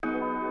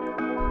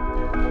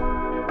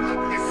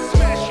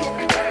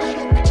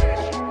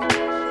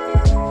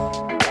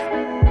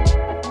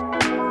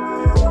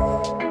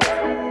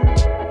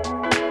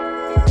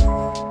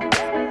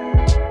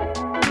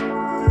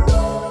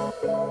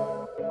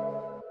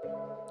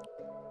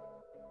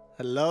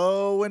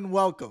Hello and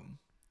welcome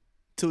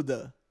to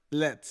the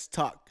Let's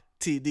Talk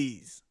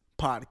TDs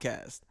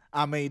podcast.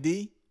 I'm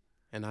AD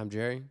And I'm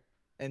Jerry.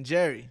 and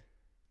Jerry.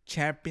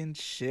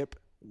 Championship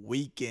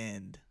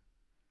weekend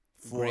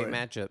Great for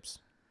matchups.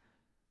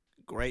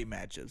 great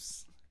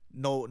matchups.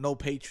 No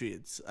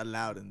Patriots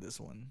allowed in this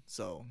one,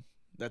 so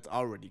that's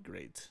already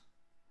great.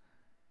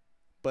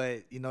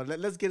 But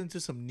let's get into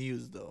some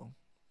news though.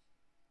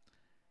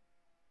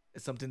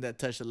 It's something that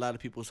touched a lot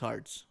of people's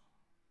hearts.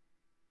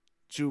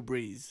 Drew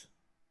Brees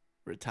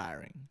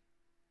retiring.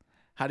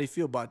 How do you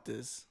feel about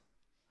this?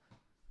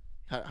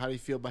 How do you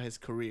feel about his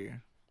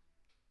career?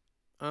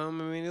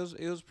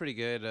 It was pretty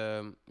good.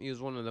 He was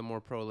one of the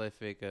more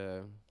prolific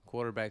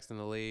quarterbacks in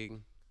the league.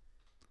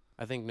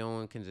 I think no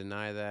one can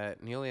deny that.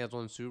 And he only has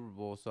one Super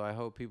Bowl, so I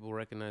hope people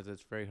recognize that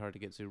it's very hard to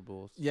get Super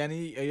Bowls. Yeah, and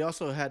he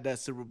also had that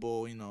Super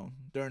Bowl,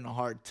 during a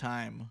hard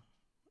time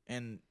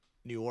in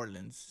New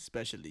Orleans,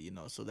 especially,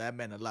 so that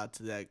meant a lot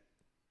to that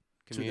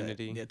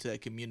Community. to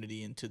that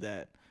community and to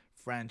that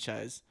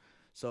franchise.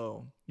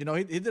 So he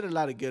did a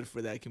lot of good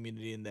for that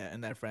community in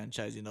that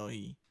franchise. He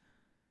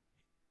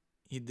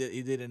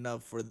did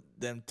enough for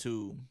them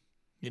to,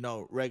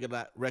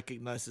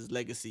 recognize his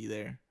legacy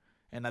there,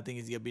 and I think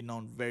he's gonna be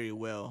known very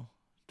well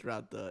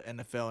throughout the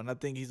NFL. And I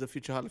think he's a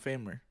future Hall of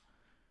Famer.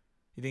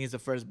 You think he's the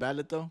first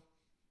ballot though?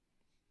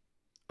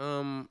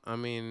 I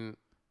mean,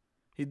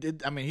 He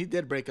did. I mean, he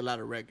did break a lot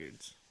of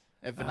records,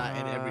 if not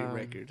in every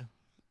record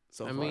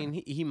so far.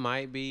 he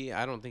might be.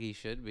 I don't think he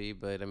should be,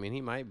 but I mean,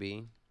 he might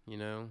be.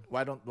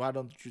 Why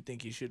don't you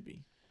think he should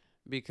be?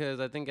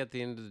 Because I think at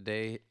the end of the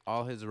day,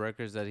 all his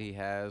records that he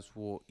has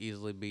will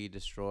easily be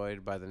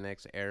destroyed by the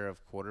next era of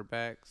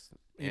quarterbacks.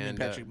 You mean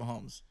Patrick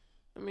Mahomes?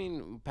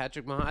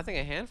 Patrick Mahomes. I think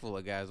a handful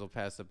of guys will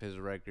pass up his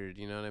record.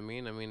 You know what I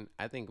mean?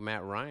 I think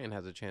Matt Ryan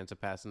has a chance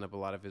of passing up a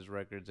lot of his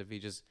records if he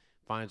just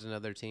finds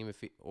another team,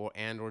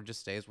 or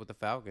just stays with the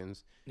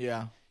Falcons.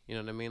 Yeah. You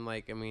know what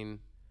I mean?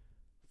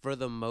 For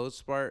the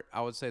most part,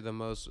 I would say the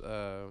most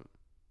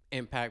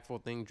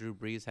impactful thing Drew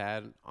Brees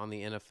had on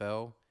the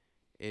NFL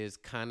is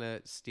kind of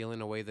stealing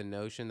away the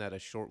notion that a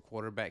short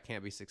quarterback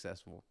can't be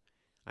successful.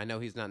 I know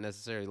he's not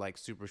necessarily like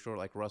super short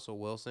like Russell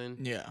Wilson.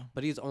 Yeah.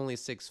 But he's only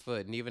 6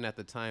 foot. And even at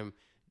the time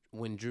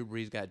when Drew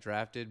Brees got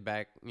drafted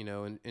back,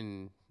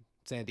 in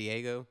San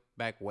Diego,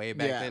 way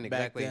back then,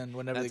 exactly. Back then,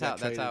 whenever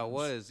that's how it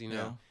was,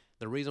 Yeah.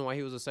 The reason why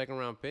he was a second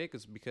round pick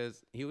is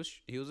because he was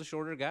a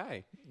shorter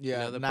guy.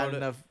 Yeah, not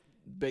enough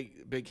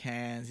big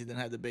hands. He didn't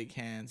have the big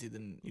hands. He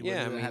didn't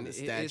have the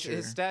stature.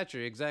 His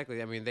stature,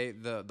 exactly. I mean,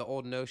 the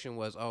old notion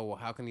was, oh, well,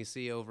 how can he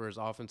see over his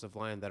offensive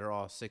line that are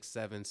all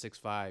 6'7",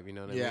 6'5", you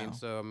know what I mean?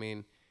 So,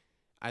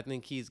 I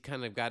think he's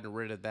kind of gotten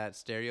rid of that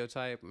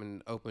stereotype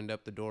and opened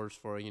up the doors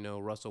for,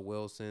 Russell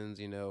Wilson's,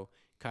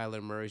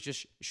 Kyler Murray's,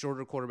 just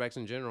shorter quarterbacks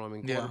in general.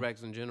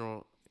 Quarterbacks in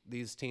general,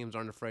 these teams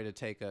aren't afraid to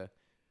take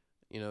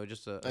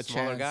just a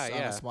smaller guy.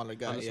 A smaller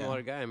guy.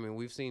 Smaller guy.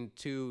 We've seen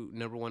 2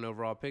 number 1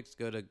 overall picks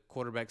go to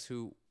quarterbacks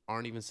who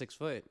aren't even 6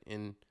 foot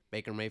in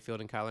Baker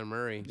Mayfield and Kyler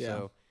Murray. Yeah.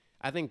 So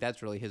I think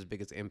that's really his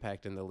biggest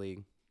impact in the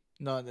league.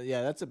 No,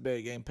 yeah, that's a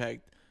big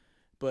impact.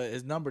 But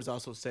his numbers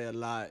also say a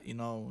lot.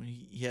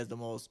 He has the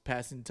most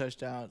passing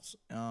touchdowns,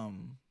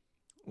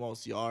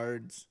 most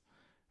yards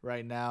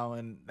right now,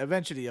 and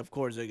eventually, of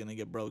course, they're gonna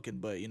get broken.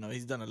 But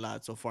he's done a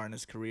lot so far in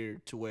his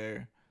career to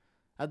where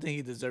I think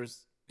he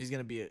deserves. He's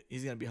gonna be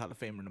Hall of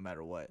Famer no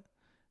matter what.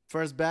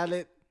 First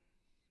ballot,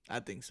 I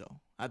think so.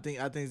 I think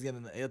he's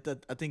gonna.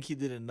 I think he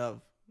did enough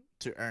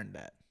to earn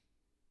that.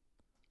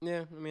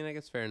 Yeah, I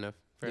guess fair enough.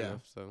 Fair Yeah.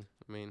 enough. So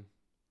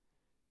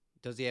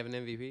does he have an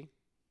MVP?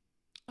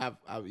 I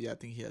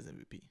think he has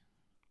MVP.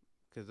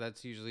 Because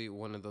that's usually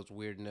one of those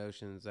weird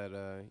notions that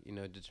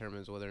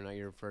determines whether or not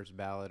you're first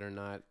ballot or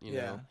not. You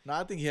know. No,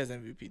 I think he has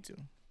MVP too.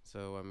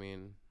 So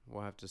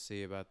we'll have to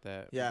see about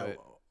that. Yeah, but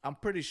I'm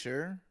pretty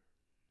sure.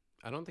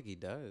 I don't think he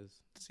does.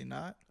 Does he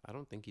not? I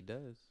don't think he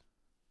does.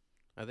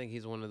 I think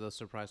he's one of those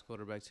surprise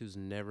quarterbacks who's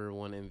never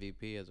won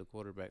MVP as a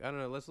quarterback. I don't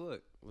know. Let's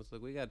look.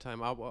 We got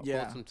time. I'll pull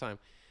up some time.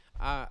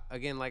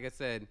 Again, like I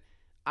said,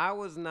 I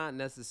was not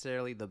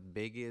necessarily the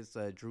biggest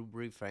Drew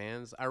Brees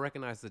fans. I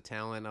recognize the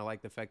talent. I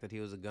like the fact that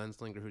he was a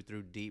gunslinger who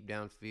threw deep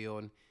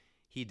downfield.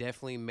 He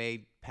definitely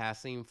made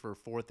passing for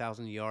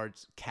 4,000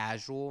 yards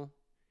casual.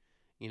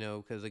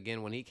 Because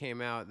again, when he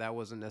came out, that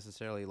wasn't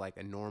necessarily like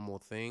a normal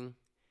thing.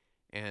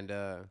 And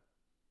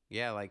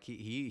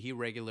he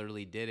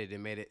regularly did it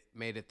and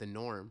made it the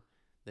norm,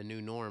 the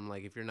new norm.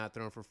 Like if you're not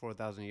throwing for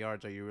 4,000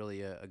 yards, are you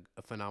really a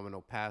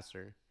phenomenal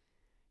passer?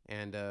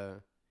 And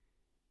those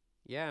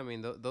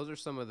are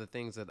some of the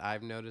things that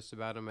I've noticed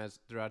about him as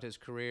throughout his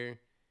career.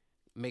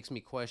 Makes me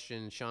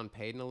question Sean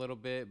Payton a little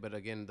bit, but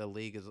again, the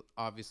league is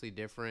obviously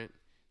different.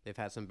 They've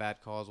had some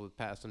bad calls with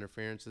pass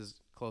interferences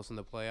close in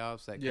the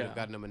playoffs that could have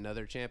gotten them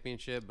another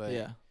championship,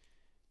 but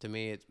to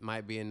me, it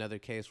might be another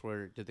case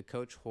where did the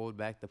coach hold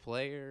back the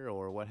player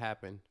or what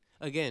happened?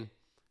 Again,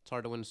 it's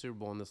hard to win a Super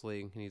Bowl in this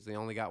league, and he's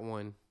only got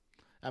one.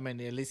 At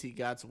least he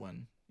got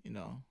one.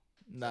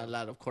 Not a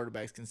lot of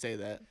quarterbacks can say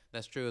that.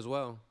 That's true as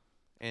well.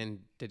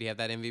 And did he have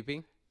that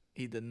MVP?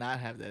 he did not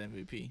have that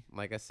MVP.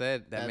 Like I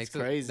said, That's makes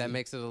crazy. That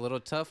makes it a little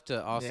tough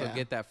to also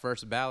get that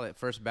first ballot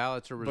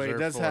to reserve. But he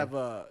does have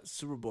a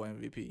Super Bowl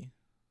MVP.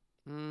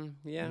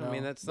 Yeah, you know, I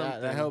mean that's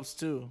something that helps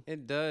too.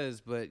 It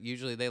does, but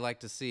usually they like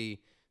to see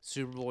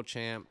Super Bowl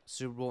champ,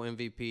 Super Bowl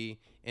MVP,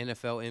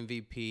 NFL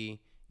MVP,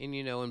 and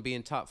and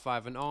being top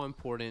 5 and all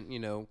important,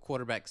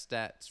 quarterback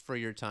stats for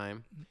your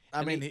time.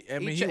 I mean,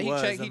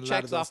 he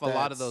checks off a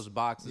lot of those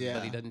boxes,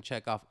 but he doesn't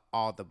check off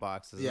all the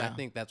boxes. Yeah. And I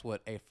think that's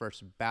what a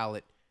first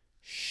ballot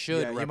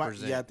should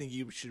represent. I think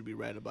you should be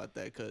right about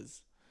that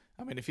because,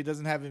 I mean, if he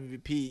doesn't have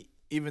MVP,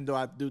 even though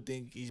I do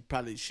think he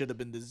probably should have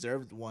been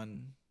deserved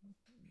one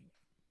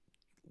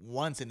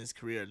once in his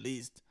career at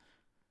least,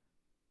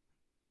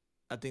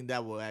 I think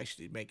that will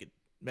actually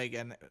make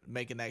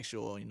an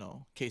actual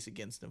case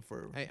against him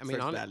for first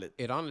ballot.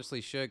 It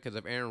honestly should, because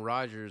if Aaron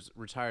Rodgers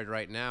retired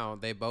right now,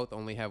 they both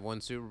only have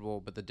 1 Super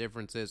Bowl, but the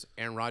difference is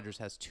Aaron Rodgers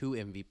has 2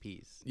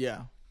 MVPs.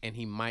 Yeah, and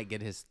he might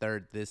get his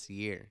 3rd this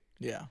year.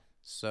 Yeah,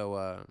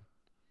 so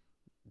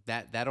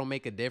that'll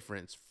make a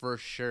difference for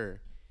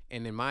sure.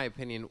 And in my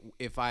opinion,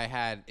 if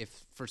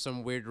for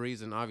some weird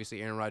reason,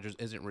 obviously Aaron Rodgers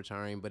isn't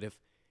retiring, but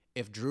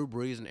if Drew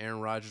Brees and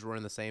Aaron Rodgers were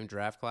in the same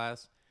draft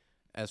class,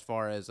 as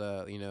far as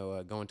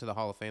going to the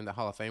Hall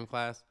of Fame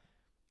class,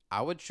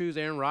 I would choose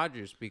Aaron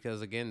Rodgers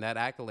because again, that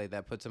accolade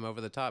that puts him over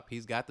the top.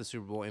 He's got the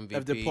Super Bowl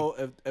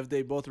MVP. If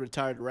they both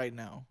retired right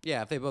now.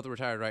 Yeah, if they both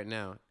retired right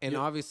now, and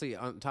obviously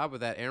on top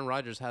of that, Aaron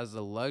Rodgers has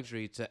the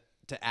luxury to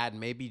add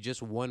maybe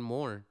just one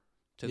more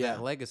to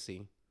that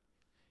legacy.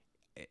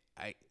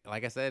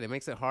 Like I said, it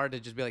makes it hard to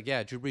just be like,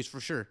 yeah, Drew Brees for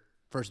sure,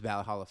 first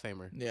ballot Hall of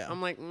Famer. Yeah,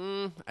 I'm like,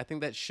 I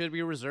think that should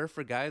be reserved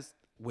for guys,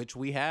 which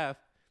we have,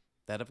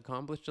 that have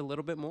accomplished a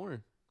little bit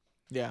more.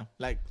 Yeah,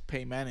 like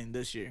Peyton Manning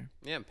this year.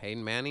 Yeah,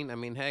 Peyton Manning. I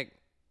mean, heck,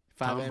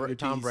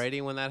 Tom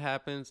Brady when that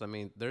happens. I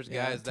mean, there's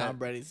guys that... Tom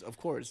Brady's, of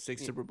course,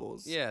 6 Super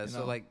Bowls. Yeah,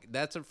 so like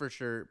that's a for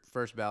sure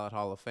first ballot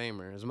Hall of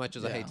Famer. As much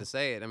as I hate to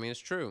say it, I mean, it's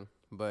true.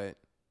 But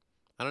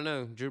I don't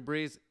know, Drew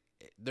Brees,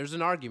 there's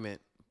an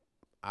argument.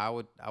 I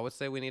would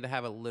say we need to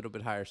have a little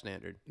bit higher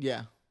standard.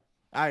 Yeah,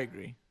 I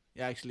agree.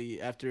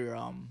 Actually, after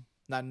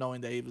not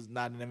knowing that he was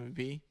not an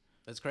MVP.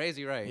 That's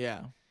crazy, right?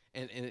 Yeah.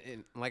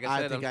 And like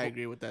I said, I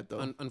agree with that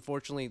though.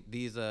 Unfortunately,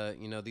 these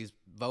these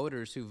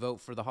voters who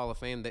vote for the Hall of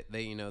Fame,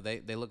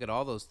 they look at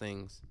all those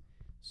things.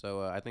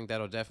 So I think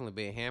that'll definitely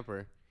be a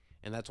hamper,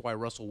 and that's why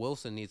Russell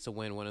Wilson needs to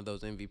win one of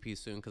those MVPs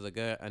soon. Because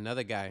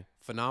another guy,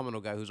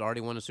 phenomenal guy who's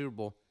already won a Super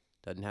Bowl,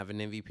 doesn't have an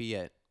MVP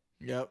yet.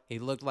 Yep. He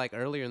looked like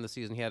earlier in the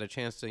season he had a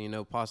chance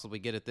to possibly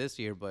get it this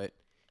year, but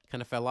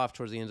kind of fell off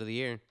towards the end of the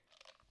year.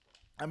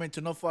 I mean,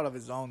 to no fault of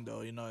his own,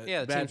 though.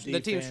 Yeah,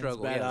 the team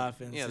struggle, bad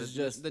offense. Yeah, it's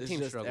just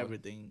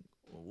everything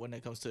when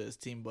it comes to his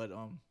team. But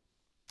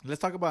let's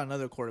talk about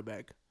another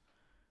quarterback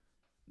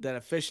that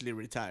officially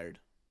retired.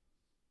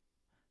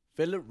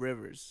 Phillip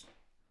Rivers.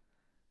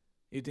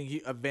 You think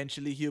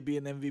he'll be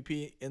an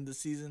MVP in the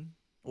season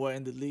or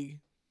in the league?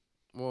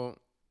 Well,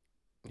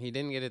 he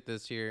didn't get it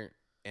this year,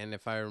 and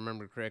if I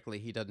remember correctly,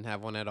 he doesn't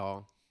have one at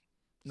all.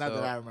 Not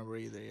that I remember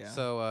either, yeah.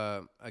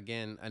 So,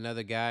 again,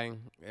 another guy,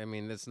 I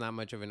mean, it's not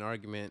much of an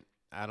argument.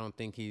 I don't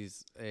think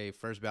he's a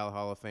first ballot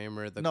Hall of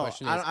Famer. The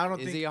question is, I don't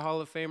think he a Hall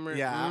of Famer?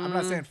 Yeah, I'm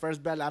not saying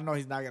first ballot. I know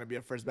he's not going to be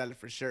a first ballot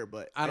for sure,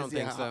 but I don't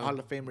think so. Hall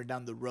of Famer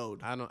down the road.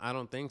 I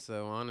don't think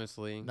so,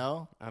 honestly.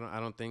 No? I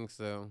don't think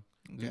so.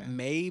 Okay.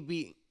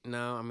 Maybe.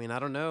 No, I mean, I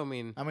don't know. I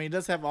mean, he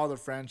does have all the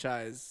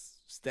franchise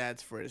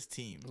stats for his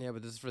team. Yeah,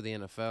 but this is for the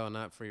NFL,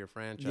 not for your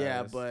franchise.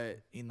 Yeah, but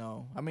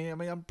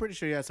I'm pretty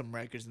sure he has some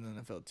records in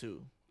the NFL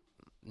too.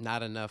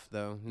 Not enough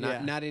though.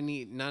 Not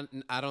any.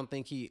 I don't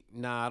think he.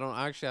 I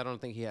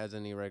don't think he has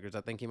any records.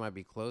 I think he might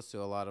be close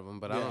to a lot of them,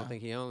 but I don't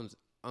think he owns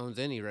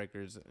any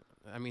records.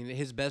 I mean,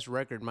 his best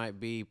record might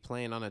be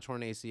playing on a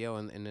torn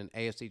ACL in an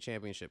AFC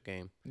Championship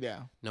game.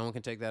 Yeah. No one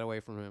can take that away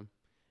from him,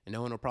 and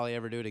no one will probably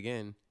ever do it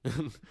again.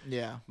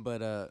 Yeah.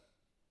 But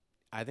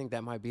I think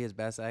that might be his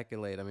best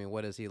accolade. I mean,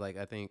 what is he like?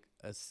 I think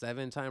a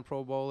 7-time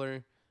Pro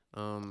Bowler.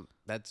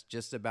 That's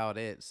just about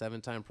it.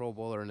 7-time Pro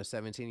Bowler in a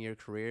 17-year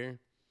career.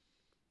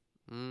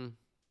 I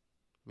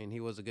mean, he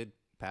was a good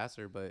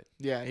passer, but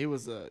yeah, he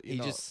was he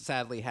just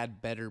sadly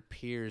had better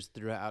peers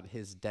throughout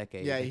his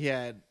decade. Yeah, he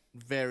had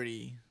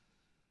very,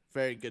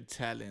 very good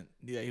talent.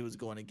 Yeah, he was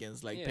going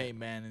against Peyton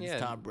Manning,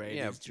 Tom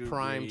Brady, Drew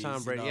prime Brees,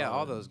 Tom Brady,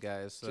 all those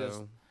guys.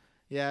 So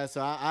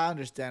so I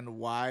understand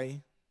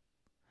why,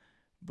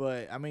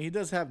 but I mean, he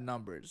does have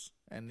numbers,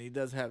 and he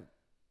does have,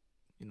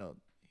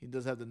 he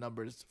does have the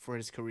numbers for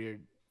his career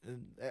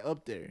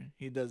up there.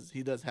 He does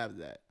have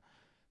that.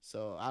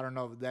 So I don't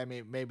know if that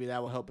maybe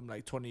that will help him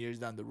 20 years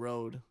down the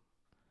road.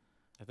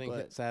 I think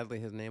sadly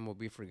his name will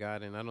be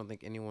forgotten. I don't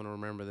think anyone will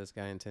remember this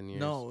guy in 10 years.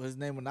 No, his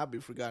name will not be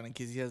forgotten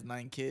because he has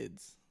 9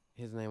 kids.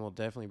 His name will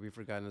definitely be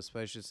forgotten,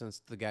 especially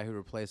since the guy who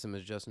replaced him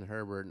is Justin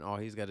Herbert, and all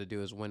he's got to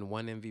do is win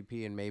one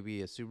MVP and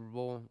maybe a Super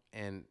Bowl,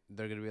 and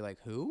they're going to be like,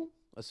 who?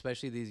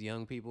 Especially these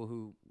young people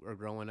who are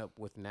growing up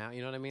with now.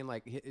 You know what I mean?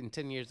 Like, in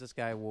 10 years, this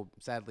guy will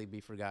sadly be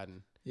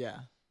forgotten.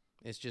 Yeah.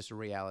 It's just a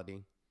reality.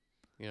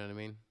 You know what I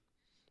mean?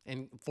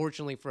 And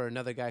fortunately for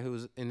another guy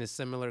who's in a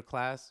similar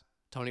class,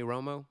 Tony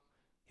Romo,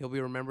 he'll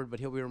be remembered, but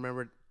he'll be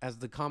remembered as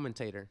the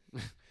commentator.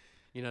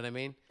 You know what I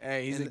mean?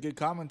 Hey, he's a good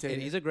commentator.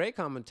 And he's a great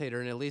commentator,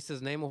 and at least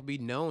his name will be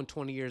known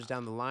 20 years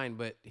down the line.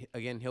 But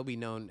again, he'll be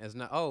known as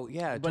not. Oh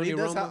yeah, but Tony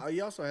Romo.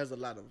 He also has a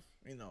lot of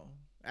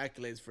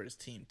accolades for his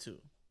team too.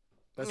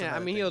 Yeah, I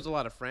mean, he has a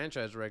lot of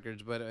franchise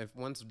records, but if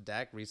once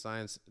Dak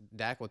resigns,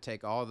 Dak will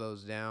take all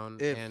those down.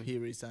 If he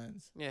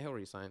resigns. Yeah, he'll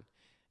resign.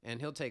 And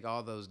he'll take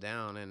all those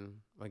down. And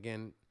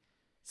again,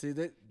 see,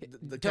 the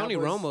Tony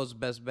Romo's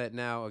best bet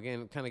now,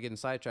 again, kind of getting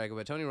sidetracked,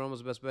 but Tony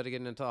Romo's best bet to get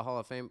into the Hall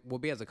of Fame will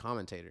be as a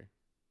commentator.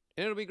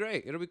 And it'll be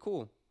great. It'll be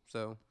cool.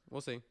 So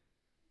we'll see.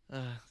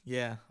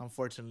 Yeah,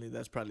 unfortunately,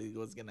 that's probably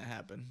what's going to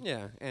happen.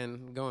 Yeah,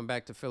 and going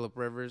back to Phillip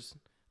Rivers,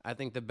 I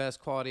think the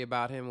best quality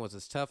about him was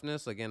his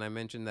toughness. Again, I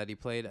mentioned that he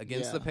played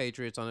against the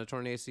Patriots on a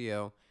torn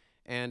ACL,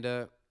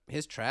 and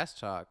his trash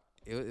talk.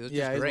 It was just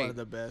great. He's one of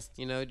the best.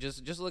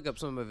 Just look up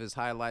some of his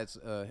highlights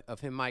of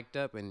him mic'd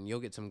up, and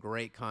you'll get some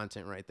great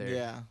content right there.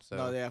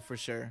 Yeah, for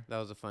sure. That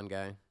was a fun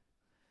guy.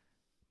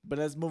 But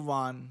let's move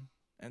on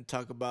and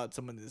talk about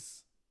some of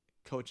these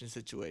coaching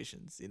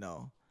situations.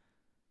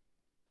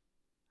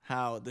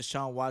 How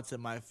Deshaun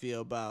Watson might feel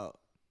about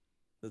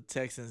the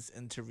Texans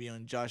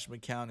interviewing Josh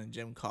McCown and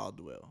Jim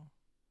Caldwell.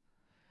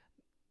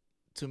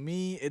 To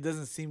me, it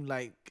doesn't seem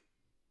like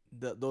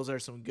those are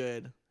some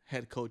good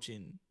head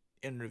coaching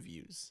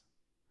interviews.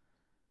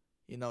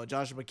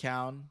 Josh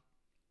McCown,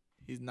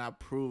 he's not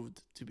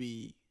proved to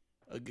be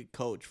a good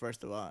coach,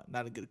 first of all.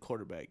 Not a good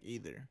quarterback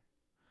either.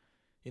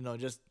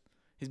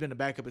 He's been a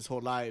backup his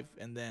whole life,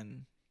 and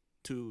then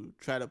to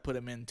try to put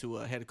him into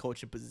a head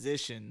coaching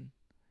position,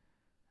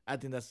 I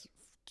think that's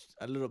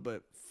a little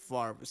bit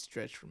far of a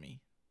stretch for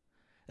me.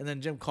 And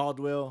then Jim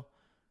Caldwell,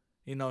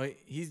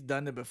 he's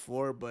done it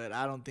before, but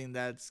I don't think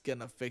that's going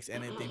to fix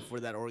anything for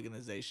that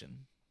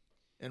organization,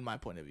 in my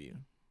point of view.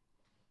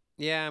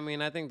 Yeah, I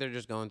mean, I think they're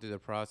just going through the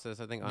process.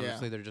 I think,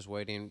 honestly, they're just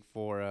waiting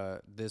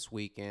for this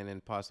weekend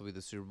and possibly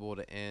the Super Bowl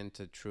to end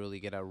to truly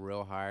get a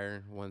real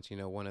hire. Once,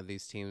 one of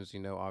these teams,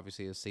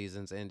 obviously the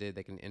season's ended,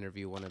 they can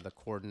interview one of the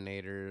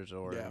coordinators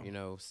or,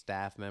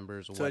 staff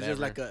members or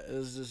whatever.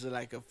 It's just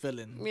like a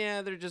fill-in.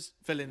 Yeah, they're just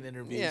fill-in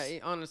interviews. Yeah,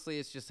 honestly,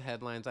 it's just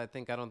headlines. I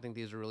don't think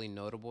these are really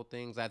notable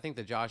things. I think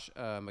the Josh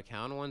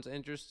McCown one's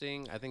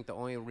interesting. I think the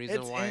only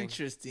reason why... It's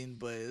interesting,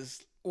 but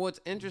it's... Well,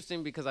 it's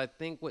interesting because I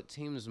think what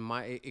teams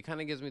might... It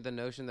kind of gives me the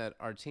notion that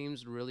our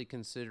teams really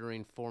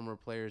considering former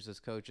players as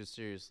coaches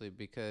seriously,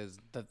 because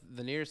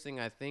the nearest thing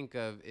I think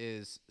of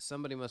is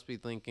somebody must be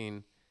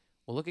thinking,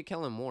 well, look at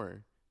Kellen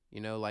Moore.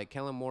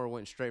 Kellen Moore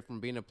went straight from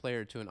being a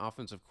player to an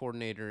offensive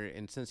coordinator,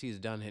 and since he's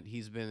done it,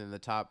 he's been in the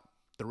top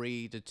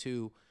 3 to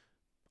 2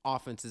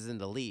 offenses in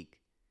the league.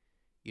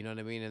 You know what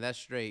I mean? And that's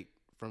straight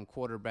from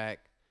quarterback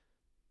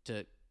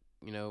to,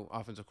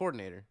 offensive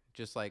coordinator,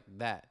 just like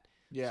that.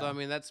 Yeah. So, I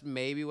mean, that's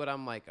maybe what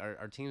I'm like.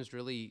 Are teams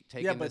really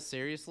taking this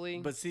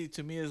seriously? But see,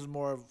 to me, it's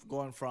more of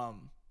going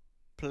from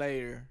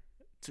player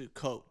to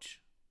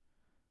coach.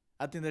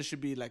 I think there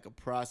should be like a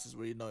process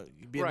where,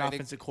 be an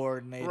offensive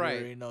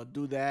coordinator,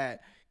 do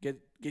that, get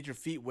your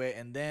feet wet,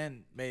 and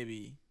then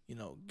maybe,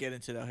 get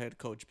into the head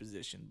coach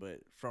position. But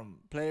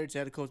from player to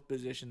head coach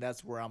position,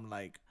 that's where I'm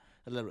like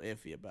a little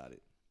iffy about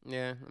it.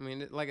 Yeah. I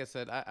mean, like I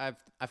said,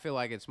 I feel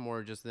like it's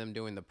more just them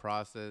doing the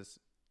process,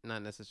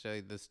 not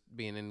necessarily this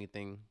being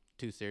anything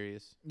too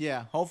serious.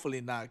 Yeah,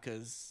 hopefully not,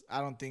 because I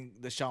don't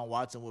think Deshaun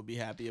Watson would be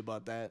happy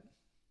about that.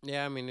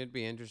 Yeah, I mean, it'd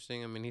be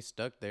interesting. I mean, he's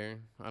stuck there.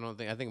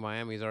 I think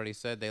Miami's already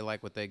said they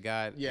like what they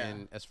got. Yeah,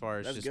 and as far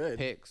as just good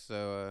picks.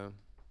 So,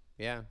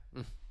 yeah.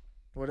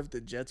 What if the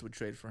Jets would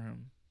trade for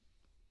him?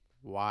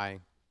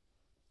 Why?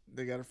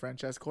 They got a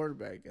franchise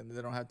quarterback, and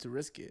they don't have to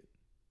risk it.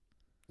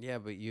 Yeah,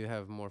 but you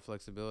have more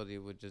flexibility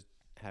with just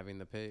having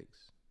the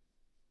picks.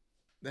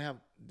 They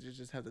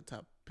just have the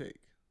top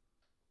pick.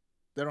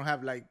 They don't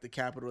have like the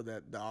capital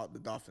that the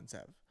Dolphins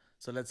have.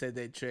 So let's say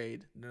they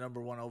trade the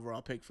number 1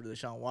 overall pick for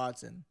Deshaun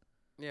Watson.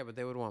 Yeah, but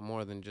they would want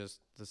more than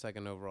just the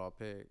 2nd overall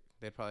pick.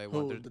 They'd probably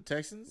want the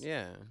Texans.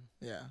 Yeah.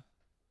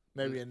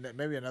 Maybe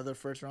another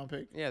 1st round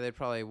pick. Yeah, they'd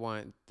probably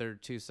want their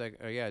 2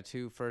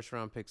 1st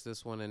round picks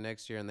this one and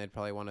next year, and they'd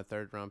probably want a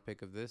 3rd round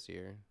pick of this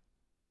year.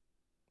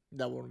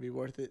 That wouldn't be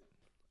worth it.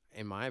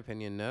 In my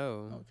opinion,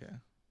 no. Okay.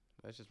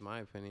 That's just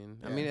my opinion.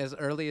 Yeah. I mean, as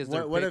early as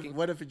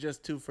what if it's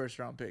just 2 1st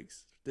round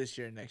picks this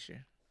year and next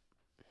year?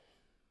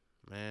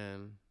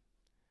 Man,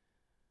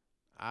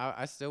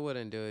 I still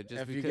wouldn't do it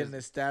just because you get an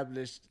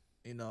established,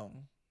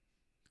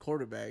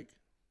 quarterback.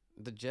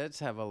 The Jets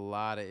have a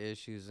lot of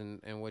issues,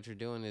 and what you're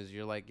doing is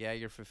you're like, yeah,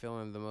 you're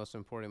fulfilling the most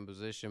important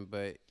position,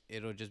 but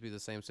it'll just be the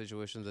same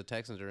situation the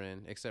Texans are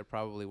in, except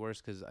probably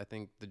worse because I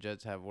think the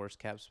Jets have worse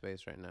cap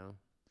space right now.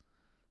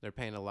 They're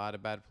paying a lot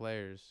of bad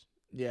players.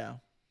 Yeah.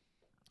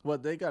 Well,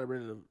 they got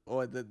rid of.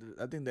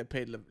 I think they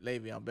paid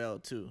Le'Veon Bell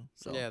too.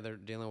 So yeah, they're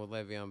dealing with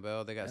Le'Veon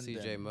Bell. They got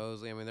C.J.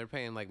 Mosley. I mean, they're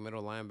paying like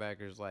middle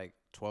linebackers like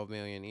 $12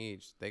 million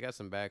each. They got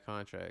some bad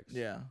contracts.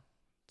 Yeah.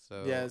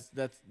 So yeah,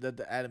 that's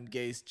the Adam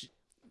Gase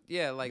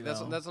Yeah, like that's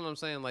what I'm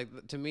saying.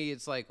 Like to me,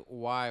 it's like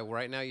why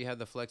right now you have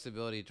the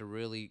flexibility to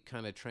really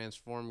kind of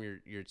transform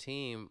your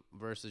team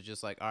versus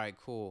just like, all right,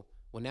 cool.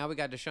 Well, now we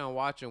got Deshaun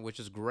Watson, which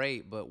is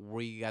great, but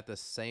we got the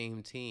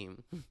same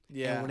team.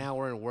 Yeah. And now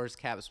we're in worse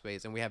cap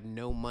space, and we have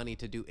no money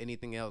to do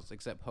anything else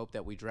except hope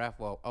that we draft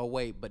well. Oh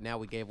wait, but now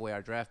we gave away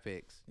our draft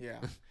picks. Yeah.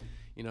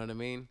 You know what I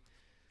mean?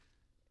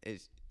 It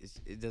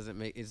doesn't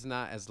make it's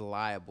not as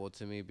liable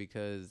to me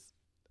because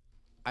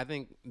I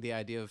think the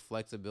idea of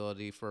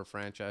flexibility for a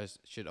franchise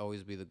should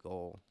always be the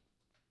goal.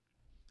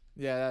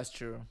 Yeah, that's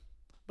true.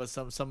 But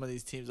some of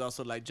these teams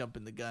also like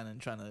jumping the gun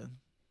and trying to,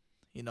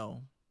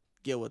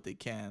 get what they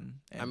can.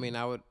 I mean,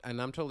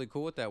 I'm totally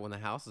cool with that when the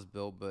house is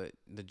built, but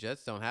the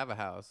Jets don't have a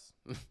house.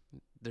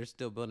 They're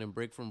still building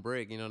brick from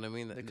brick. You know what I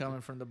mean? They're coming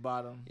from the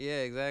bottom.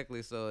 Yeah,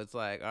 exactly. So it's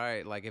like, all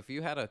right, like if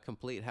you had a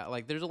complete house,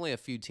 like there's only a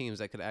few teams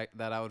that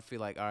that I would feel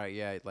like, all right,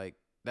 yeah, like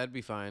that'd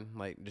be fine.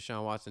 Like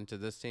Deshaun Watson to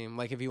this team.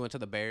 Like if he went to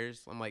the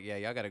Bears, I'm like, yeah,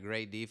 y'all got a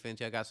great defense.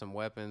 Y'all got some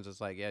weapons.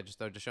 It's like, yeah, just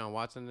throw Deshaun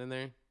Watson in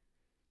there.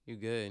 You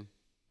good.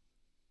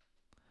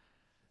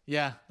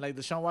 Yeah, like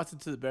Deshaun Watson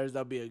to the Bears,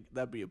 that'd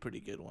be a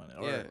pretty good one,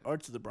 or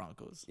to the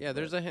Broncos. Yeah,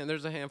 there's a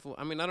handful.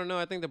 I mean, I don't know.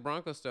 I think the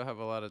Broncos still have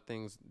a lot of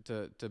things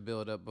to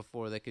build up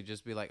before they could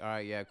just be like, all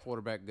right, yeah,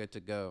 quarterback good to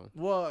go.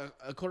 Well,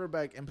 a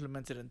quarterback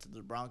implemented into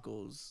the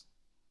Broncos,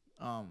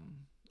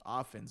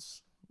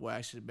 offense will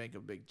actually make a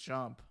big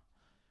jump,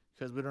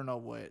 because we don't know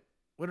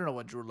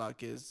what Drew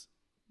Lock is,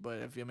 but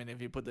if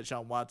you put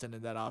Deshaun Watson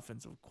in that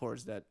offense, of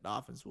course that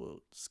offense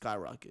will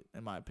skyrocket,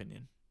 in my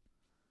opinion.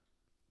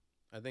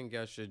 I think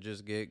y'all should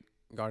just get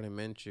Gardner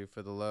Minshew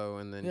for the low,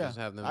 and then just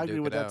have them. I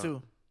agree with that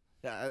too.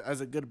 Yeah,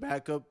 as a good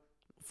backup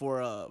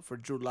for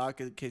Drew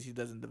Lock in case he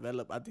doesn't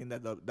develop, I think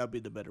that'd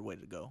be the better way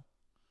to go.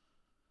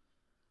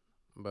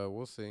 But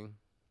we'll see.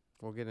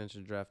 We'll get into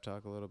draft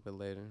talk a little bit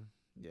later.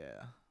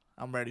 Yeah,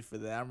 I'm ready for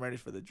that. I'm ready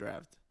for the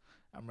draft.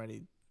 I'm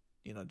ready,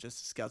 just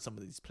to scout some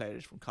of these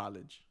players from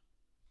college.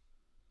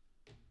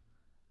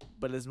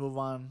 But let's move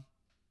on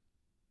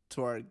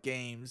to our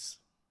games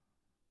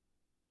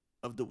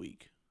of the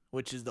week,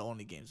 which is the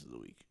only games of the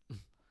week.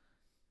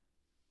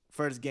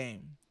 First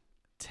game,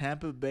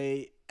 Tampa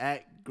Bay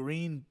at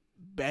Green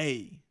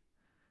Bay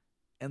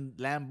in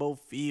Lambeau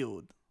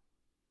Field.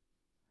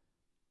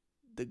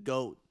 The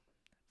GOAT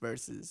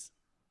versus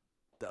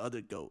the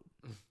other GOAT.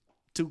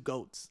 Two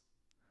GOATs,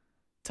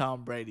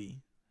 Tom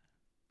Brady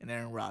and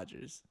Aaron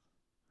Rodgers.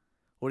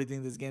 What do you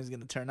think this game is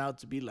going to turn out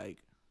to be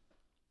like?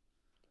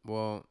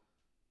 Well,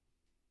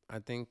 I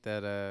think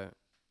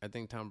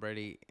Tom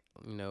Brady,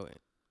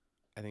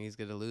 I think he's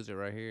gonna lose it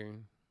right here,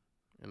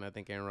 and I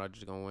think Aaron Rodgers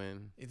is gonna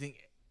win. You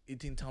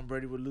think Tom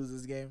Brady would lose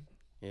this game?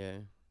 Yeah.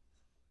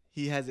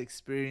 He has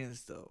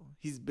experience though.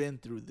 He's been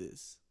through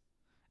this.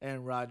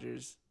 Aaron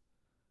Rodgers,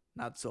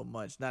 not so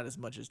much. Not as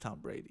much as Tom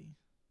Brady.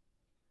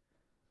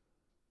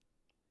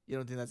 You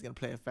don't think that's gonna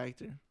play a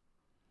factor?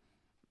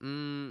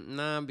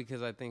 Nah,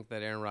 because I think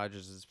that Aaron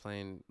Rodgers is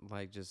playing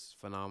like just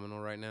phenomenal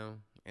right now,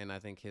 and I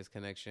think his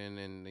connection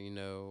and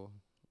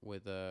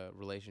with a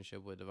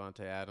relationship with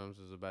Davante Adams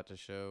is about to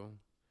show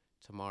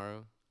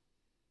tomorrow.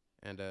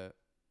 And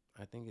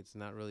I think it's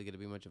not really going to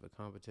be much of a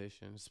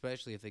competition,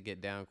 especially if they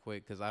get down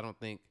quick, because I don't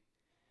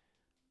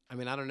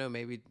know,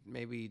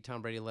 maybe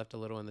Tom Brady left a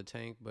little in the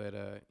tank, but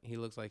he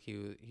looks like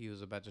he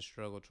was about to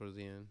struggle towards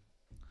the end.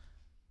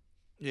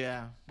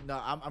 Yeah.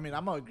 No, I'm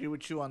going to agree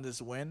with you on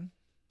this win.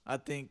 I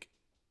think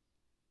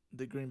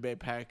the Green Bay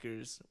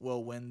Packers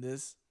will win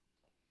this.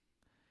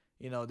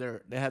 They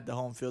had the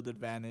home field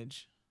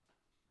advantage.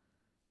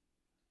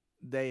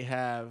 They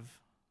have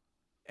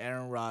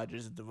Aaron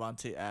Rodgers and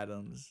Davante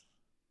Adams.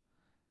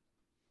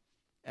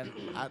 And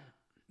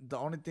the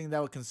only thing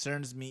that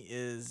concerns me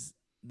is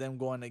them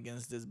going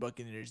against this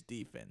Buccaneers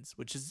defense,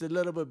 which is a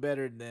little bit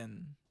better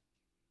than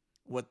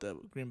what the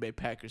Green Bay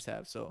Packers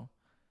have. So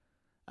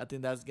I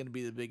think that's going to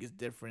be the biggest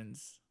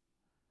difference.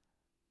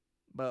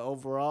 But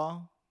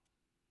overall,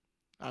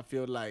 I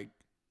feel like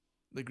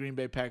the Green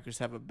Bay Packers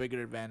have a bigger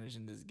advantage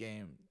in this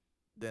game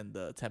than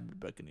the Tampa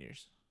Bay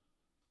Buccaneers.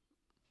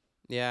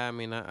 Yeah, I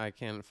mean, I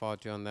can't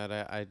fault you on that.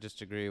 I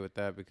just agree with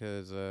that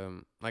because,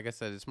 like I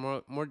said, it's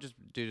more just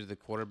due to the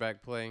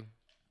quarterback play.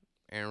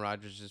 Aaron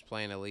Rodgers is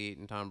playing elite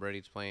and Tom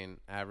Brady's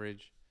playing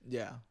average.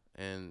 Yeah.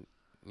 And,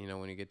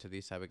 when you get to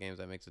these type of games,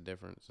 that makes a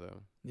difference.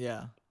 So,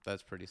 yeah.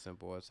 That's pretty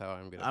simple. That's how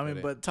I'm going to put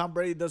it. But Tom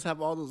Brady does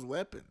have all those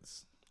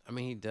weapons. I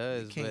mean, he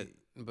does,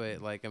 but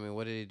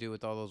what did he do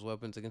with all those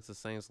weapons against the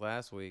Saints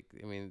last week?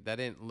 I mean, that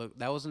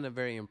wasn't a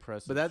very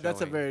impressive But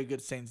that's a very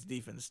good Saints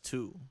defense,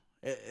 too.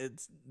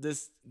 It's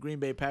this Green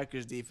Bay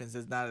Packers defense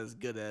is not as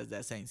good as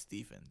that Saints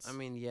defense. I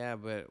mean, yeah,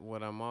 but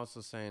what I'm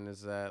also saying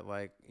is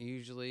that,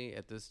 usually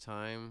at this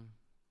time,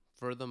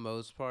 for the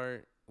most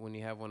part, when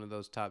you have one of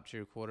those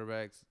top-tier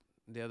quarterbacks,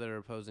 the other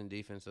opposing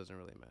defense doesn't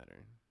really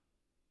matter.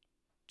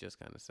 Just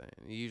kind of saying.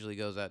 It usually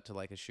goes out to,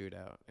 a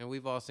shootout. And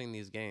we've all seen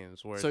these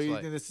games where So you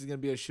think this is going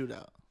to be a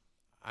shootout?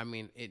 I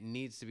mean, it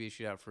needs to be a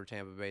shootout for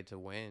Tampa Bay to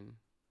win.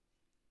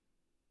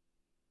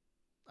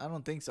 I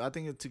don't think so. I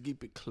think it's to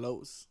keep it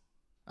close.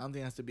 I don't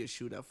think it has to be a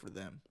shootout for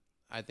them.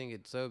 I think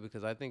it's so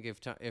because I think if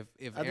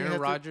Aaron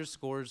Rodgers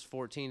scores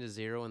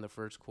 14-0 in the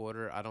first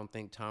quarter, I don't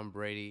think Tom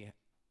Brady.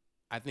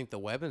 I think the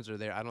weapons are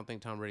there. I don't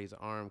think Tom Brady's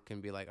arm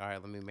can be like, all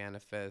right, let me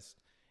manifest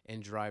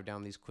and drive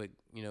down these quick,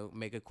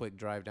 make a quick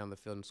drive down the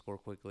field and score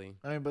quickly.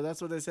 I mean, but that's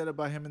what they said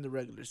about him in the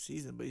regular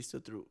season, but he still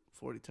threw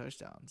 40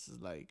 touchdowns.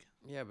 It's like,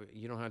 yeah, but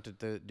you don't have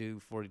to do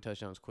 40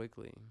 touchdowns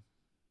quickly.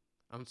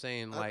 I'm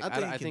saying like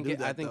I think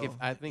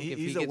if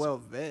he's a well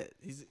vet.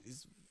 He's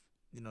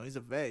he's a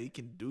vet. He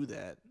can do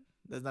that.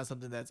 That's not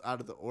something that's out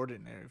of the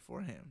ordinary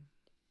for him.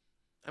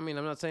 I mean,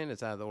 I'm not saying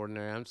it's out of the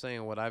ordinary. I'm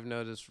saying what I've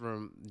noticed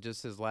from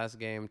just his last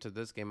game to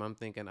this game. I'm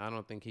thinking I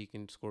don't think he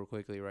can score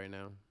quickly right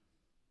now.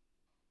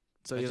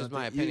 So that's just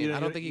my opinion. I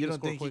don't think he can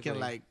score quickly. He can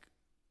like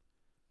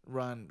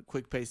run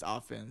quick pace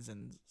offense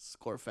and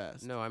score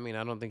fast. No, I mean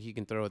I don't think he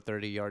can throw a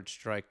 30-yard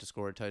strike to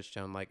score a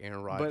touchdown like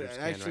Aaron Rodgers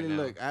can actually,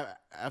 right now.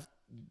 Look,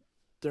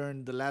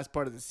 during the last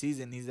part of the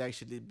season, he's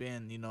actually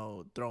been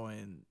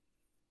throwing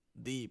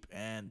deep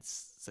and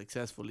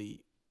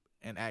successfully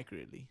and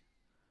accurately.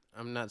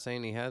 I'm not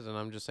saying he hasn't.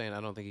 I'm just saying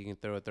I don't think he can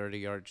throw a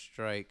 30-yard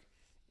strike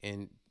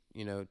in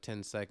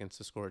 10 seconds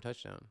to score a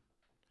touchdown.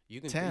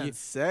 You can 10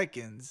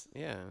 seconds.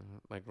 Yeah,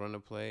 like run a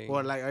play.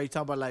 Or like, are you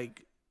talking about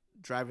like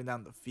driving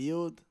down the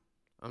field?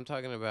 I'm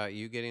talking about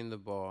you getting the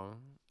ball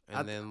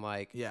and then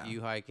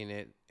you hiking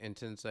it in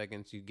 10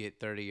 seconds. You get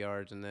 30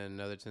 yards and then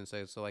another 10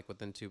 seconds. So like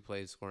within 2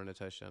 plays, scoring a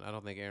touchdown.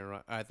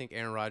 I think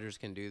Aaron Rodgers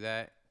can do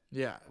that.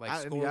 Yeah,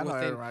 I know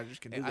Aaron Rodgers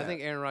can do that. I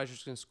think Aaron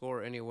Rodgers can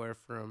score anywhere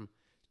from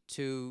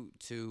 2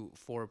 to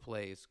 4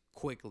 plays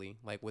quickly,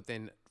 like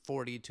within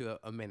 40 to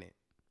a minute.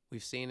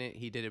 We've seen it.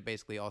 He did it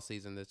basically all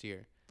season this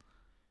year.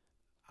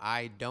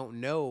 I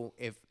don't know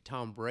if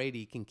Tom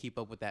Brady can keep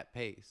up with that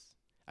pace.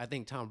 I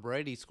think Tom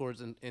Brady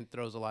scores and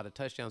throws a lot of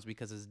touchdowns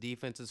because his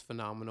defense is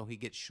phenomenal. He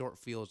gets short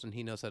fields and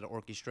he knows how to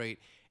orchestrate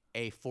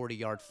a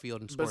 40-yard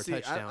field and score a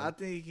touchdown. I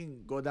think he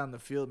can go down the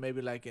field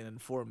maybe like in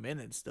 4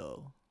 minutes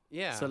though.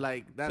 Yeah. So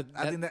like that,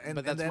 I think that in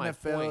the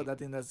NFL, I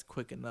think that's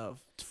quick enough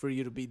for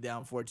you to be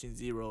down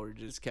 14-0 or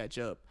just catch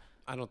up.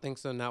 I don't think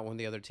so. Not when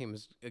the other team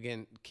is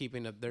again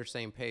keeping up their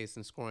same pace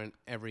and scoring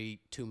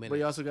every 2 minutes. But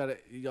you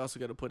also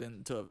got to put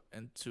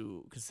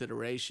into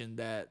consideration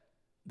that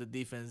the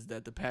defense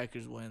that the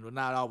Packers win will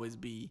not always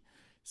be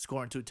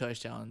scoring 2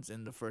 touchdowns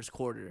in the first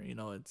quarter. I'm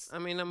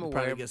aware.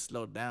 Probably get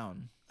slowed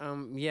down.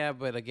 Yeah,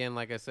 but again,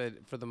 like I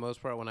said, for the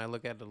most part, when I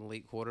look at an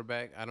elite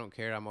quarterback, I don't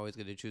care. I'm always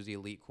going to choose the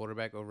elite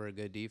quarterback over a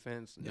good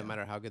defense, no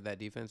matter how good that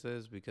defense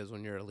is, because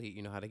when you're elite,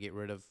 you know how to get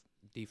rid of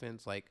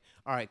defense. Like,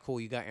 all right, cool,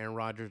 you got Aaron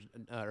Rodgers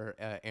or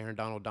Aaron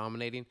Donald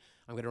dominating.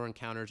 I'm going to run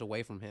counters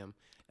away from him.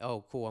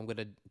 Oh, cool, I'm going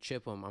to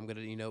chip him. I'm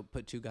going to,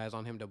 put 2 guys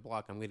on him to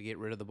block. I'm going to get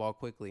rid of the ball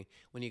quickly.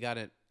 When you got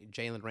a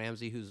Jalen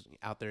Ramsey who's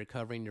out there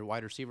covering your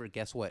wide receiver,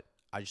 guess what?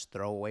 I just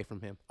throw away from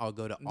him. I'll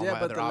go to all my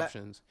other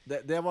options.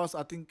 They've also,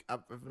 I think,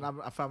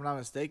 if I'm not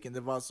mistaken,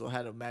 they've also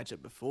had a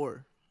matchup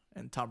before,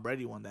 and Tom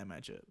Brady won that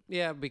matchup.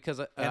 Yeah, because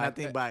I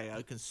think by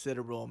a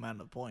considerable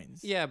amount of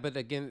points. Yeah, but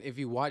again, if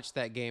you watch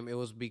that game, it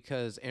was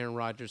because Aaron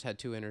Rodgers had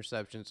 2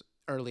 interceptions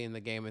early in the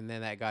game, and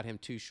then that got him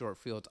 2 short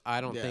fields. I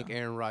don't think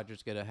Aaron Rodgers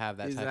is going to have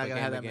that type of game. He's not going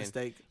to have that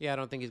mistake. Yeah, I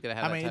don't think he's going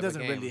to have that type of game. I mean, he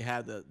doesn't really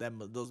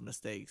have those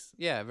mistakes.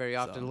 Yeah, very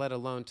often, let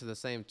alone to the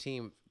same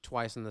team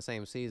twice in the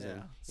same season.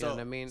 Yeah. You know what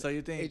I mean? So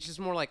you think... It's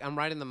just more like I'm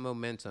riding the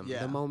momentum.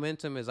 Yeah. The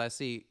momentum is I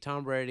see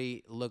Tom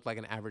Brady look like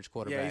an average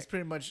quarterback. Yeah, he's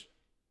pretty much,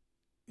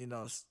 in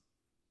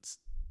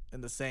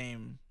the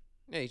same...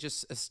 Yeah, he's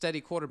just a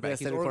steady quarterback.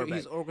 He's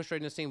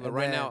orchestrating his team, but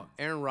right now,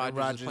 Aaron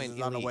Rodgers is playing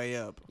elite. On the way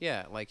up.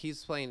 Yeah, like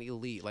he's playing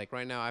elite. Like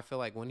right now, I feel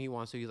like when he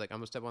wants to, he's like, I'm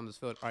going to step on this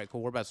field. All right,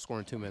 cool, we're about to score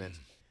in 2 minutes.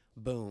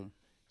 Boom.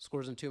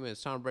 Scores in 2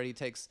 minutes. Tom Brady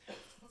takes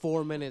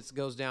 4 minutes,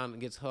 goes down and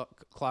gets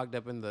clogged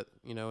up in the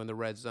in the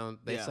red zone.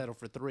 They settle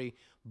for 3.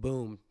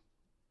 Boom.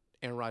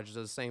 Aaron Rodgers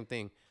does the same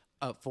thing.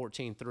 Up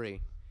 14-3.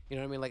 You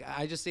know what I mean? Like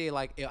I just see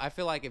I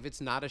feel like if it's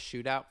not a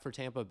shootout for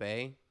Tampa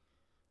Bay,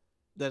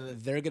 then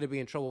they're going to be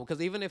in trouble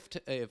because even if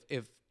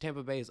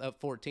Tampa Bay is up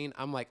 14,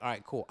 I'm like, all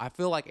right, cool. I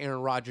feel like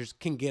Aaron Rodgers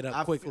can get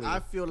up quickly. I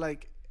feel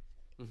like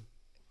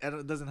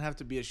it doesn't have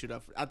to be a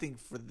shootout. I think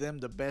for them,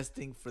 the best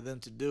thing for them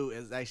to do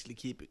is actually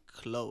keep it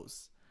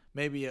close.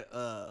 Maybe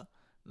I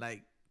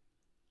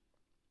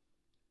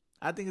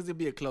think it's gonna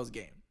be a close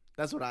game.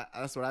 That's what I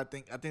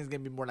think. I think it's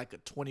gonna be more like a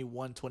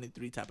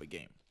 21-23 type of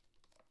game.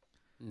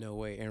 No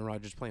way, Aaron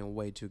Rodgers playing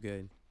way too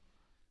good.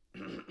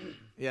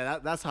 Yeah,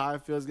 that's how I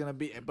feel it's gonna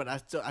be. But I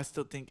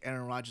still think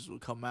Aaron Rodgers will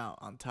come out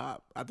on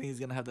top. I think he's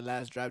gonna have the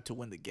last drive to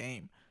win the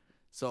game.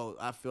 So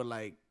I feel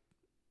like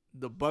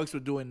the Bucs will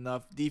do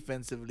enough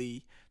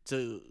defensively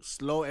to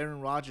slow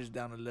Aaron Rodgers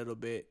down a little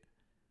bit.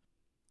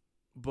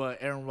 But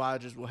Aaron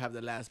Rodgers will have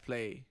the last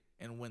play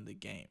and win the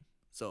game.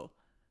 So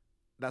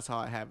that's how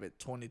I have it.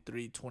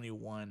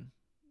 23-21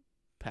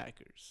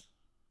 Packers.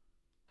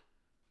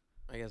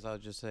 I guess I'll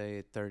just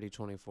say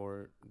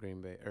 30-24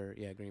 Green Bay.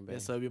 Green Bay. Yeah,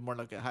 so it'll be more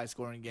like a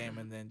high-scoring game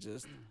and then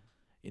just,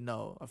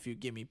 a few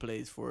gimme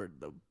plays for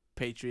the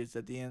Patriots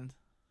at the end.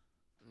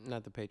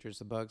 Not the Patriots,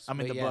 the Bucks. I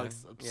mean the yeah,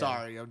 Bucks.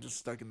 Sorry, I'm just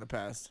stuck in the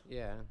past.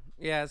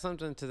 Yeah,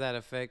 something to that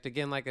effect.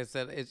 Again, like I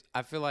said,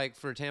 I feel like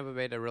for Tampa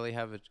Bay to really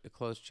have a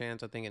close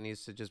chance, I think it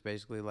needs to just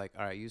basically like,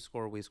 all right, you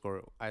score, we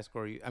score, I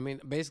score, you. I mean,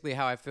 basically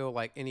how I feel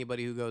like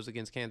anybody who goes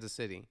against Kansas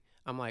City.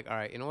 I'm like, all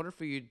right, in order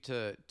for you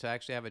to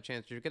actually have a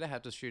chance, you're gonna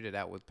have to shoot it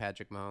out with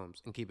Patrick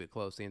Mahomes and keep it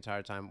close the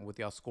entire time with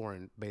y'all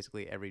scoring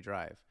basically every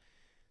drive.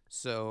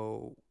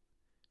 So,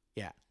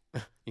 yeah,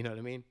 you know what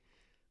I mean.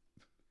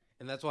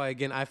 And that's why,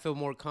 again, I feel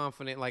more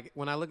confident. Like,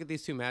 when I look at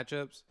these two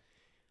matchups,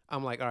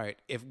 I'm like, all right,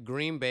 if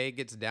Green Bay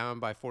gets down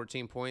by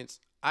 14 points,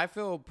 I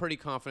feel pretty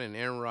confident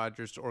in Aaron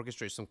Rodgers to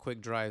orchestrate some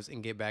quick drives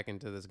and get back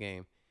into this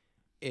game.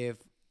 If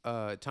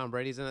Tom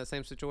Brady's in that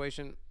same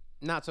situation,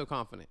 not so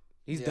confident.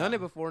 He's done it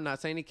before, not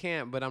saying he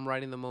can't, but I'm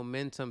riding the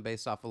momentum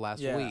based off of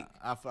last week.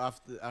 After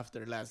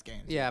their last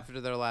game. Yeah,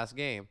 after their last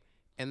game.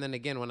 And then,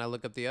 again, when I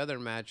look up the other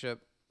matchup,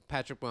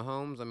 Patrick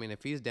Mahomes, I mean,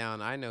 if he's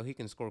down, I know he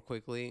can score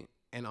quickly.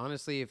 And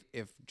honestly,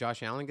 if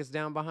Josh Allen gets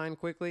down behind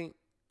quickly,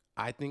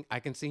 I think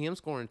I can see him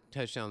scoring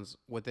touchdowns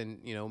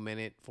within,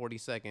 minute, 40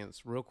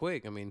 seconds real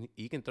quick. I mean,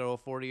 he can throw a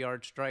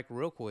 40-yard strike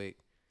real quick.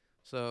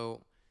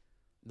 So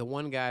the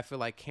one guy I feel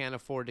like can't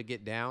afford to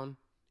get down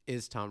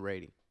is Tom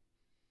Brady.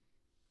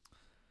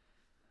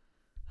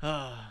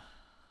 I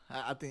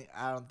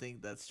don't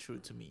think that's true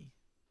to me,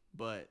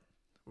 but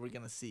we're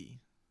going to see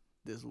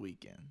this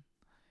weekend.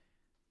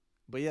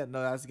 But yeah,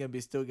 no, that's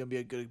still gonna be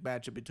a good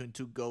matchup between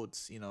two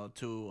goats.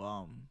 Two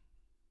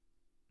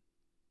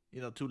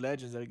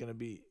legends that are gonna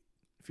be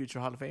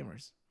future Hall of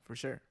Famers for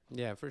sure.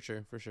 Yeah, for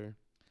sure.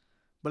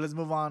 But let's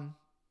move on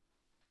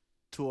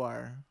to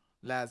our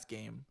last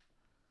game.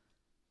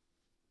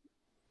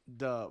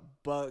 The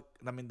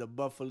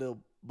Buffalo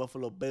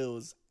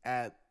Bills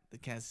at the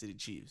Kansas City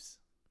Chiefs.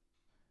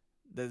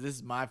 This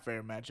is my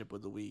favorite matchup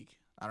of the week.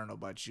 I don't know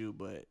about you,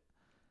 but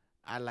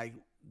I like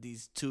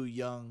these two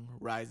young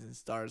rising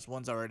stars.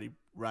 One's already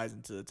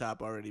rising to the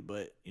top already,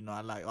 but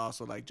I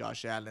also like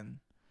Josh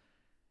Allen.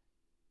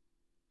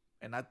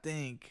 And I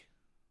think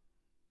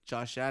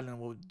Josh Allen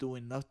will do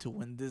enough to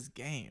win this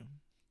game.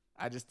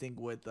 I just think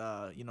with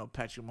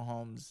Patrick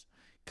Mahomes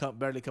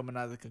barely coming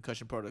out of the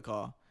concussion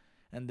protocol,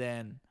 and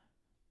then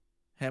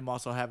him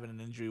also having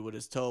an injury with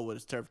his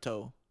turf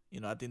toe,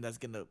 I think that's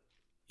gonna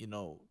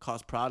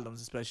cause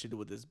problems, especially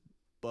with this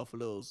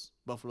Buffalo's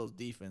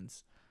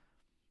defense.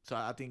 So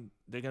I think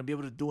they're going to be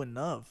able to do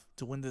enough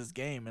to win this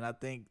game. And I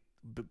think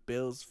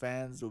Bills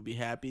fans will be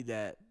happy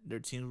that their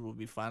team will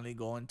be finally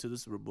going to the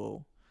Super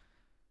Bowl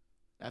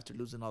after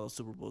losing all those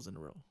Super Bowls in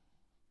a row.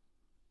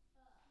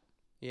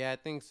 Yeah, I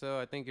think so.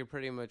 I think you're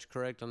pretty much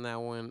correct on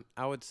that one.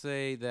 I would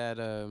say that,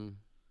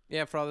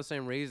 for all the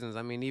same reasons.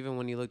 I mean, even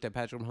when you looked at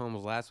Patrick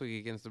Mahomes last week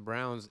against the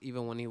Browns,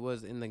 even when he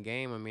was in the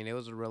game, I mean, it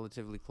was a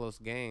relatively close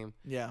game.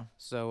 Yeah.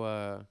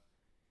 So,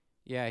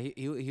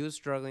 he was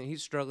struggling.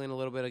 He's struggling a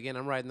little bit. Again,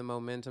 I'm riding the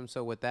momentum.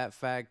 So with that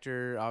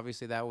factor,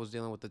 obviously that was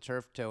dealing with the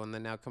turf toe, and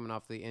then now coming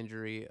off the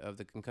injury of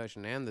the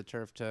concussion and the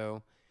turf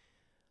toe,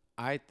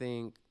 I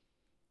think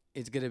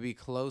it's going to be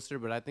closer.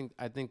 But I think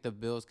the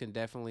Bills can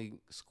definitely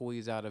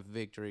squeeze out a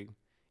victory.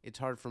 It's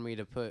hard for me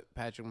to put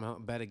Patrick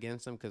Mahomes bet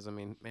against him because, I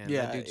mean, man,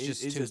 that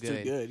dude's just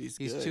too good.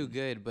 He's too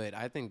good. But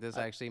I think this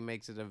actually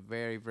makes it a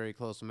very, very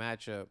close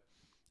matchup.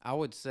 I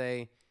would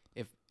say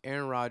if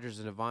Aaron Rodgers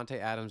and Davante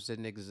Adams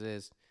didn't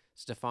exist,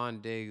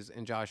 Stephon Diggs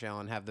and Josh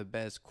Allen have the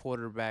best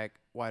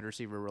quarterback-wide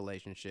receiver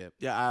relationship.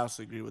 Yeah, I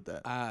also agree with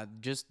that.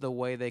 Just the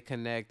way they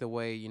connect, the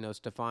way,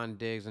 Stephon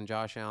Diggs and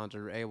Josh Allen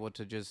are able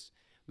to just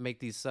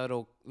make these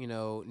subtle,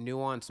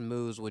 nuanced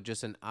moves with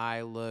just an eye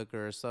look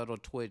or a subtle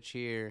twitch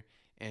here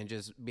and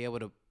just be able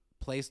to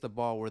place the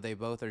ball where they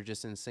both are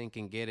just in sync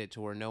and get it to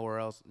where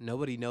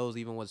nobody knows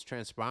even what's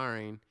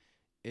transpiring.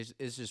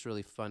 It's just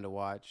really fun to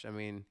watch. I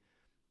mean,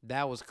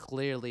 that was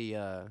clearly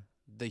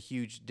the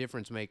huge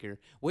difference maker,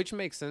 which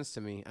makes sense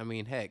to me. I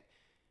mean, heck,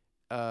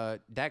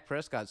 Dak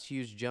Prescott's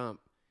huge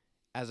jump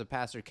as a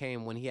passer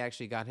came when he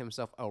actually got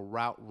himself a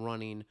route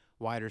running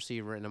wide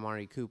receiver in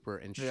Amari Cooper.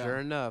 And sure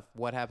enough,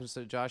 what happens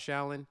to Josh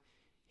Allen?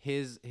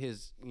 His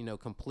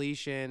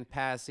completion,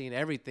 passing,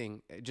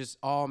 everything, just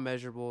all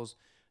measurables,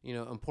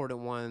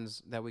 important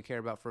ones that we care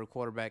about for a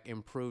quarterback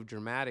improved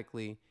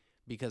dramatically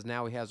because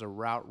now he has a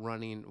route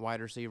running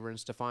wide receiver in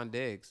Stephon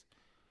Diggs.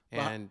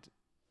 And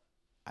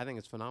I think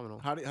it's phenomenal.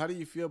 How do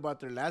you feel about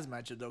their last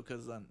matchup though?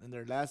 Because in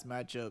their last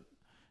matchup,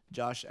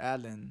 Josh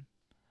Allen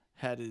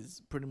had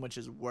pretty much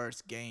his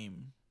worst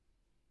game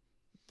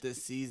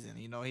this season.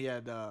 He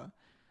had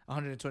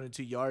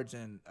 122 yards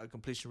and a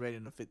completion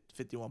rating of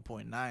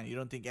 51.9. You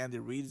don't think Andy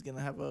Reid's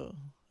gonna have a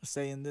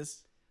say in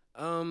this?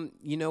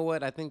 You know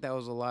what? I think that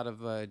was a lot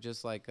of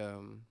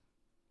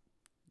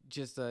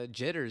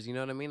jitters. You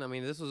know what I mean? I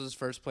mean, this was his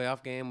first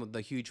playoff game with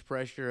the huge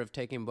pressure of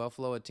taking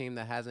Buffalo, a team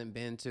that hasn't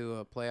been to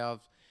a playoff,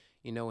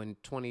 in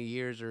 20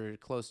 years or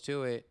close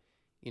to it,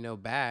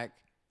 back.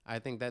 I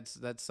think that's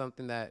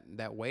something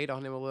that weighed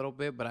on him a little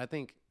bit. But I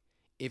think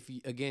if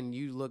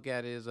you look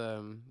at his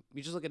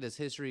you just look at his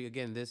history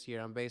again this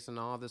year. I'm basing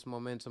all this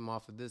momentum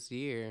off of this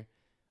year.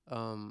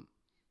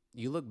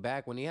 You look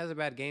back when he has a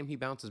bad game, he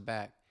bounces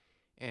back.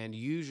 and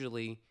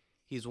usually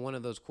he's one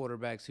of those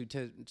quarterbacks who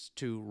tends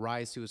to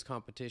rise to his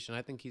competition.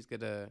 I think he's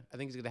gonna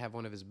have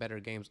one of his better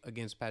games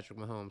against Patrick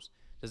Mahomes.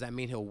 Does that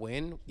mean he'll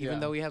win, even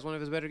though he has one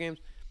of his better games?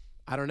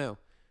 I don't know.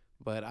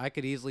 But I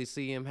could easily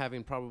see him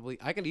having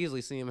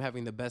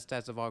the best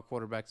stats of all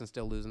quarterbacks and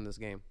still losing this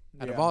game.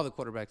 Out of all the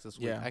quarterbacks this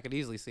week, I could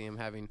easily see him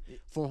having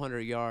 400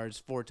 yards,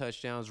 4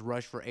 touchdowns,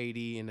 rush for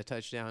 80 and a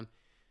touchdown.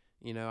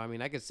 You know, I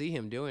mean, I could see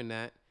him doing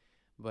that,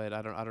 but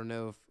I don't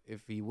know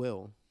if he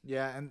will.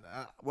 Yeah, and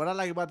what I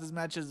like about this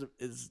match is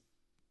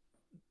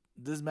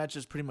this match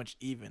is pretty much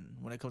even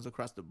when it comes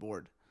across the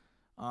board.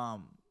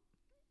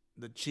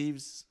 The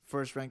Chiefs,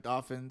 first-ranked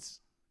offense.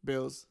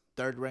 Bills,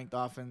 third-ranked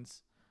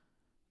offense.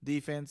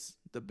 Defense,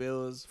 the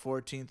Bills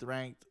 14th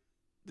ranked,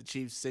 the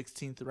Chiefs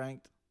 16th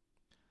ranked.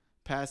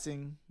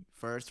 Passing,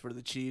 first for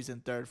the Chiefs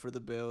and third for the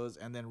Bills,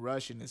 and then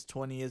rushing is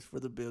 20th for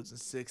the Bills and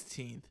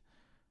 16th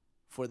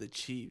for the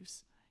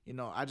Chiefs. You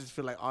know, I just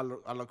feel like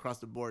all across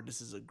the board,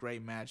 this is a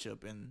great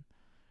matchup, and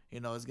you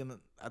know,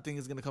 I think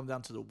it's gonna come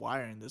down to the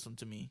wire in this one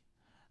to me.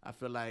 I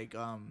feel like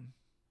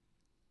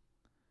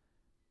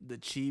the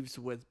Chiefs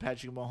with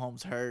Patrick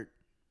Mahomes hurt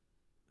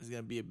is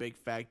gonna be a big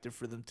factor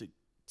for them to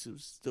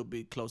still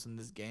be close in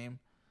this game,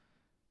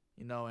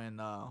 you know,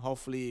 and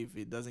hopefully if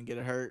it doesn't get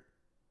hurt,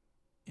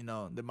 you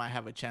know, they might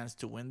have a chance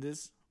to win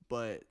this.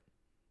 But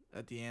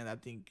at the end, I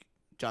think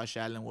Josh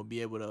Allen will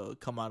be able to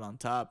come out on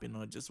top, you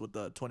know, just with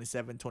the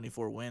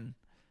 27-24 win.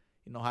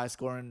 You know,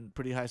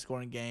 pretty high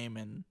scoring game,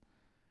 and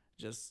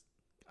just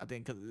I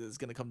think it's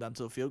going to come down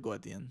to a field goal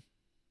at the end.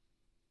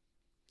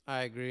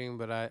 I agree,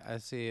 but I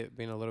see it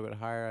being a little bit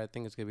higher. I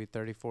think it's going to be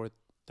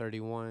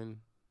 34-31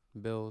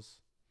 Bills.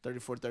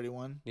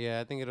 34-31.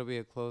 Yeah, I think it'll be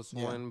a close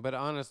one. But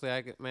honestly,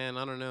 I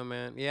don't know,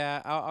 man.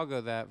 Yeah, I'll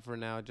go that for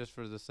now, just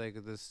for the sake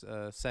of this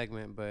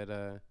segment.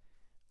 But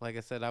like I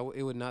said,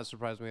 it would not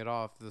surprise me at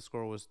all if the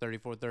score was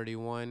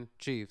 34-31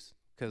 Chiefs,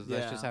 because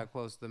that's just how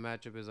close the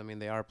matchup is. I mean,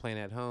 they are playing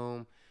at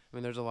home. I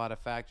mean, there's a lot of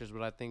factors,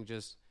 but I think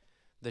just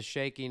the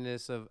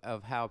shakiness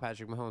of how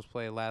Patrick Mahomes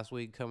played last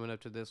week coming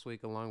up to this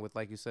week, along with,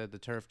 like you said, the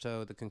turf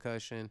toe, the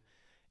concussion.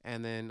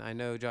 And then I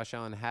know Josh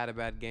Allen had a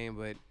bad game,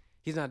 but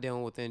he's not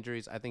dealing with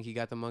injuries. I think he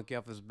got the monkey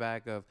off his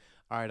back of,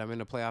 all right, I'm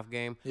in a playoff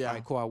game. Yeah. All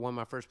right, cool. I won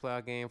my first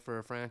playoff game for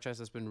a franchise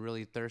that's been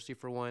really thirsty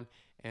for one.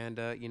 And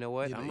you know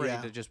what? I'm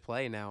ready to just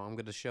play now. I'm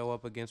going to show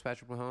up against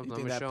Patrick Mahomes. You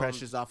think that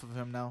pressure's off of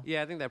him now?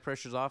 Yeah, I think that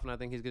pressure's off, and I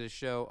think he's going to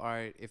show, all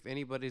right, if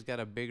anybody's got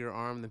a bigger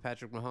arm than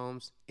Patrick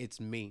Mahomes, it's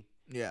me.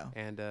 Yeah.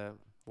 And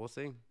we'll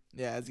see.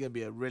 Yeah, it's going to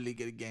be a really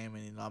good game,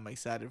 and you know, I'm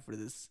excited for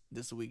this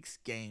week's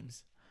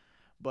games.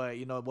 But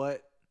you know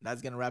what?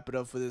 That's going to wrap it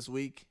up for this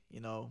week. You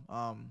know,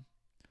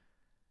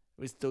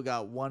 we still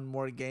got one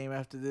more game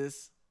after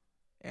this,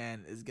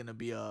 and it's going to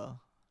be a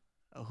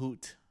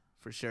hoot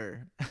for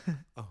sure.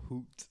 A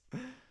hoot.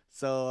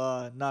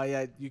 So,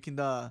 you can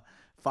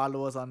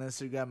follow us on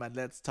Instagram at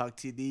Let's Talk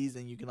TDs,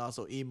 and you can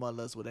also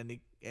email us with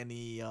any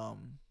you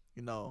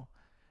know,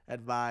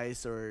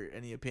 advice or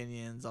any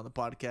opinions on the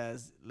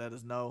podcast. Let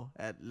us know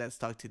at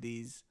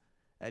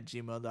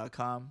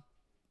letstalktds@gmail.com.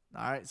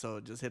 All right, so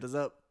just hit us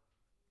up.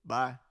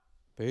 Bye.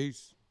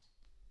 Peace.